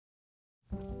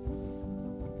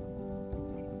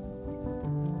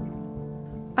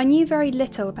I knew very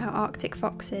little about Arctic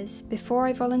foxes before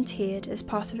I volunteered as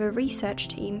part of a research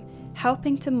team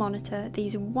helping to monitor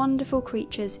these wonderful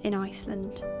creatures in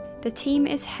Iceland. The team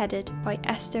is headed by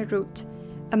Esther Ruth,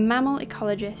 a mammal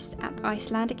ecologist at the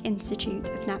Icelandic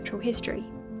Institute of Natural History.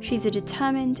 She's a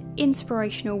determined,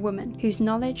 inspirational woman whose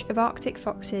knowledge of Arctic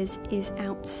foxes is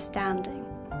outstanding.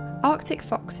 Arctic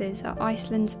foxes are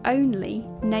Iceland's only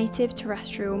native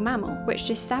terrestrial mammal, which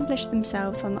established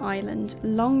themselves on the island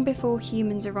long before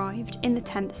humans arrived in the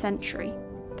 10th century.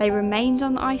 They remained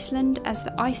on the island as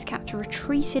the ice cap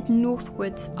retreated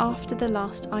northwards after the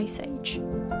last ice age.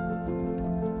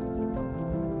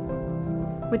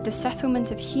 With the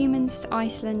settlement of humans to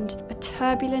Iceland, a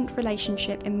turbulent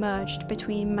relationship emerged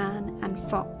between man and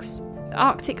fox. The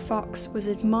Arctic fox was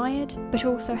admired but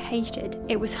also hated.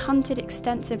 It was hunted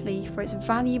extensively for its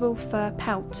valuable fur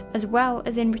pelt, as well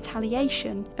as in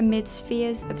retaliation amidst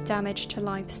fears of damage to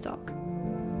livestock.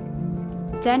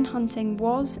 Den hunting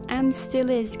was and still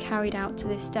is carried out to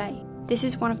this day. This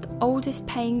is one of the oldest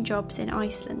paying jobs in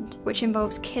Iceland, which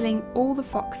involves killing all the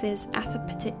foxes at a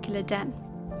particular den.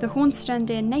 The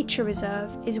Hornstrandir Nature Reserve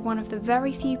is one of the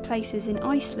very few places in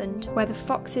Iceland where the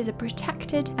foxes are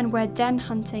protected and where den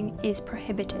hunting is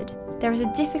prohibited. There is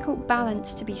a difficult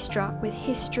balance to be struck with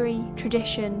history,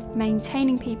 tradition,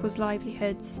 maintaining people's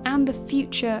livelihoods, and the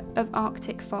future of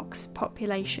Arctic fox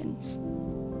populations.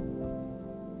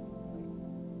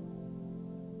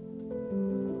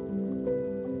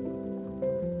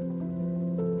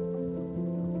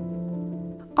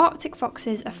 Arctic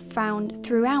foxes are found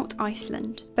throughout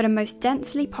Iceland, but are most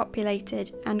densely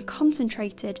populated and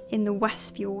concentrated in the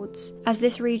West Fjords, as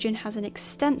this region has an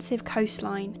extensive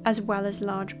coastline as well as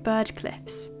large bird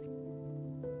cliffs.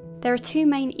 There are two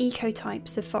main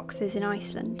ecotypes of foxes in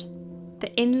Iceland: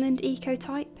 the inland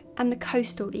ecotype and the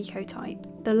coastal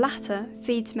ecotype. The latter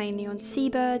feeds mainly on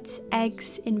seabirds,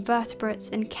 eggs, invertebrates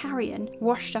and carrion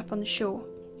washed up on the shore.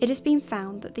 It has been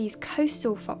found that these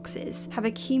coastal foxes have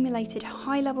accumulated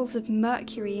high levels of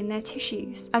mercury in their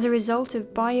tissues as a result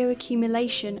of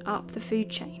bioaccumulation up the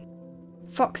food chain.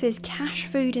 Foxes cache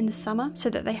food in the summer so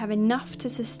that they have enough to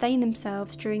sustain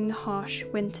themselves during the harsh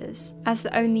winters. As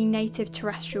the only native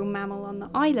terrestrial mammal on the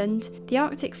island, the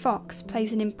Arctic fox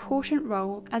plays an important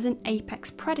role as an apex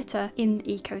predator in the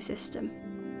ecosystem.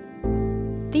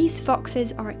 These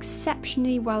foxes are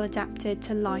exceptionally well adapted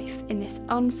to life in this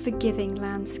unforgiving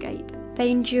landscape. They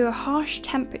endure harsh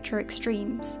temperature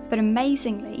extremes, but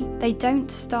amazingly, they don't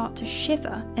start to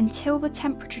shiver until the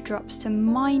temperature drops to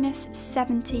minus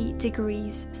 70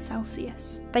 degrees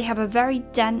Celsius. They have a very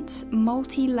dense,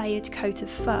 multi-layered coat of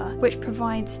fur, which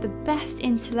provides the best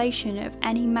insulation of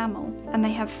any mammal, and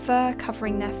they have fur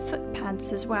covering their foot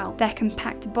pads as well. Their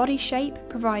compact body shape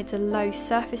provides a low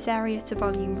surface area to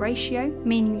volume ratio,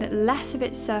 meaning that less of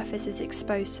its surface is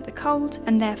exposed to the cold,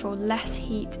 and therefore less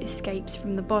heat escapes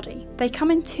from the body. They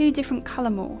come in two different colour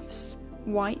morphs,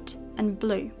 white and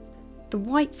blue. The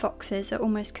white foxes are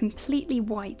almost completely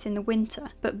white in the winter,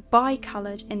 but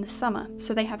bicoloured in the summer,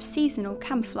 so they have seasonal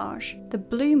camouflage. The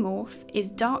blue morph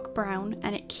is dark brown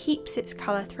and it keeps its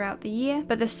colour throughout the year,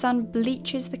 but the sun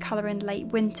bleaches the colour in late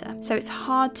winter, so it's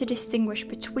hard to distinguish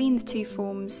between the two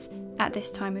forms at this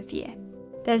time of year.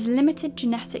 There's limited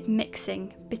genetic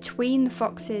mixing between the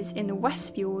foxes in the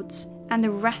West Fjords and the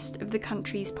rest of the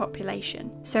country's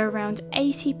population, so around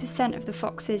 80% of the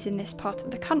foxes in this part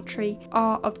of the country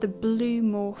are of the blue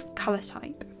morph colour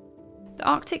type. The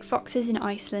Arctic foxes in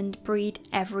Iceland breed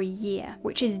every year,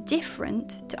 which is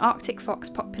different to Arctic fox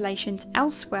populations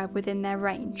elsewhere within their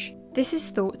range. This is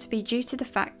thought to be due to the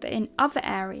fact that in other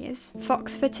areas,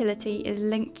 fox fertility is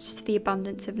linked to the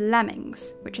abundance of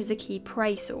lemmings, which is a key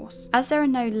prey source. As there are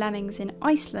no lemmings in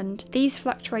Iceland, these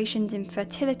fluctuations in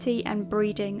fertility and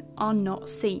breeding are not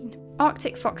seen.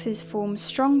 Arctic foxes form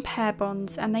strong pair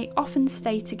bonds and they often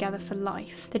stay together for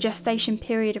life. The gestation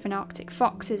period of an Arctic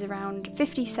fox is around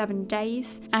 57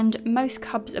 days, and most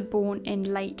cubs are born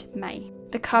in late May.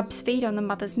 The cubs feed on the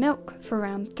mother's milk for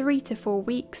around 3 to 4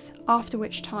 weeks, after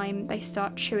which time they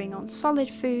start chewing on solid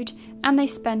food and they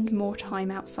spend more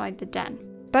time outside the den.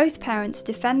 Both parents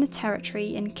defend the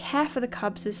territory and care for the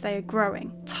cubs as they are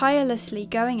growing, tirelessly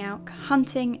going out,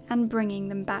 hunting and bringing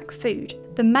them back food.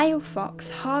 The male fox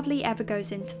hardly ever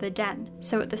goes into the den,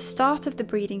 so at the start of the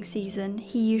breeding season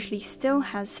he usually still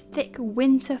has thick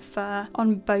winter fur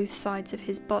on both sides of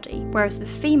his body, whereas the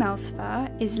female's fur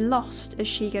is lost as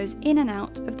she goes in and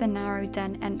out of the narrow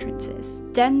den entrances.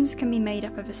 Dens can be made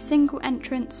up of a single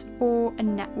entrance or a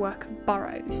network of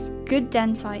burrows. Good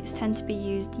den sites tend to be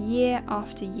used year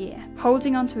after year.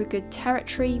 Holding onto a good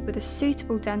territory with a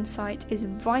suitable den site is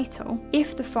vital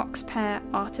if the fox pair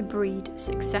are to breed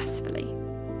successfully.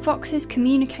 Foxes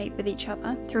communicate with each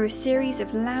other through a series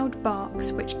of loud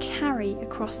barks which carry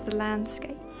across the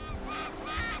landscape.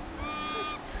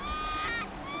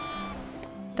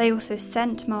 They also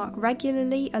scent mark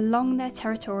regularly along their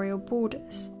territorial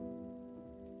borders.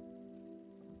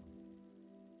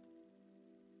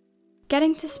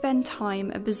 Getting to spend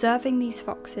time observing these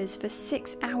foxes for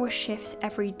 6-hour shifts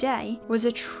every day was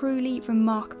a truly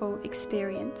remarkable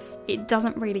experience. It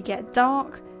doesn't really get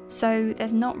dark, so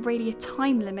there's not really a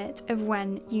time limit of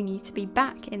when you need to be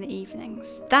back in the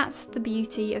evenings. That's the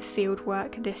beauty of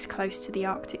fieldwork this close to the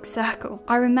Arctic Circle.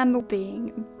 I remember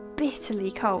being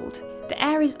bitterly cold. The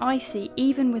air is icy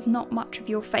even with not much of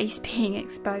your face being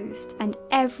exposed, and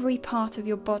every part of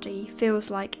your body feels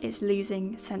like it's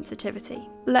losing sensitivity.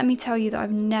 Let me tell you that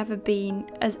I've never been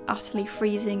as utterly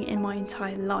freezing in my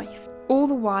entire life. All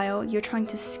the while, you're trying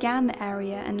to scan the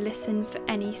area and listen for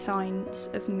any signs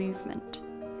of movement.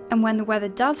 And when the weather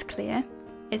does clear,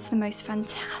 it's the most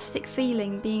fantastic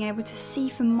feeling being able to see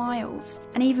for miles,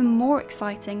 and even more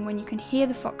exciting when you can hear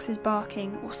the foxes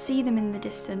barking or see them in the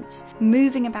distance,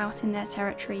 moving about in their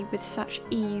territory with such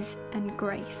ease and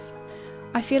grace.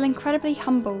 I feel incredibly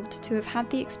humbled to have had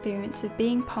the experience of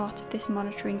being part of this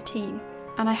monitoring team,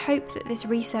 and I hope that this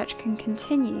research can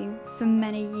continue for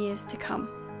many years to come.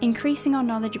 Increasing our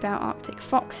knowledge about Arctic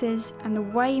foxes and the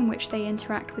way in which they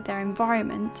interact with their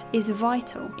environment is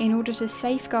vital in order to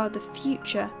safeguard the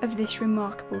future of this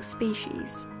remarkable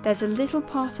species. There's a little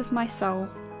part of my soul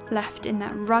left in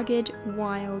that rugged,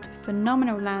 wild,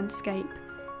 phenomenal landscape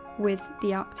with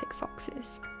the Arctic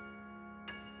foxes.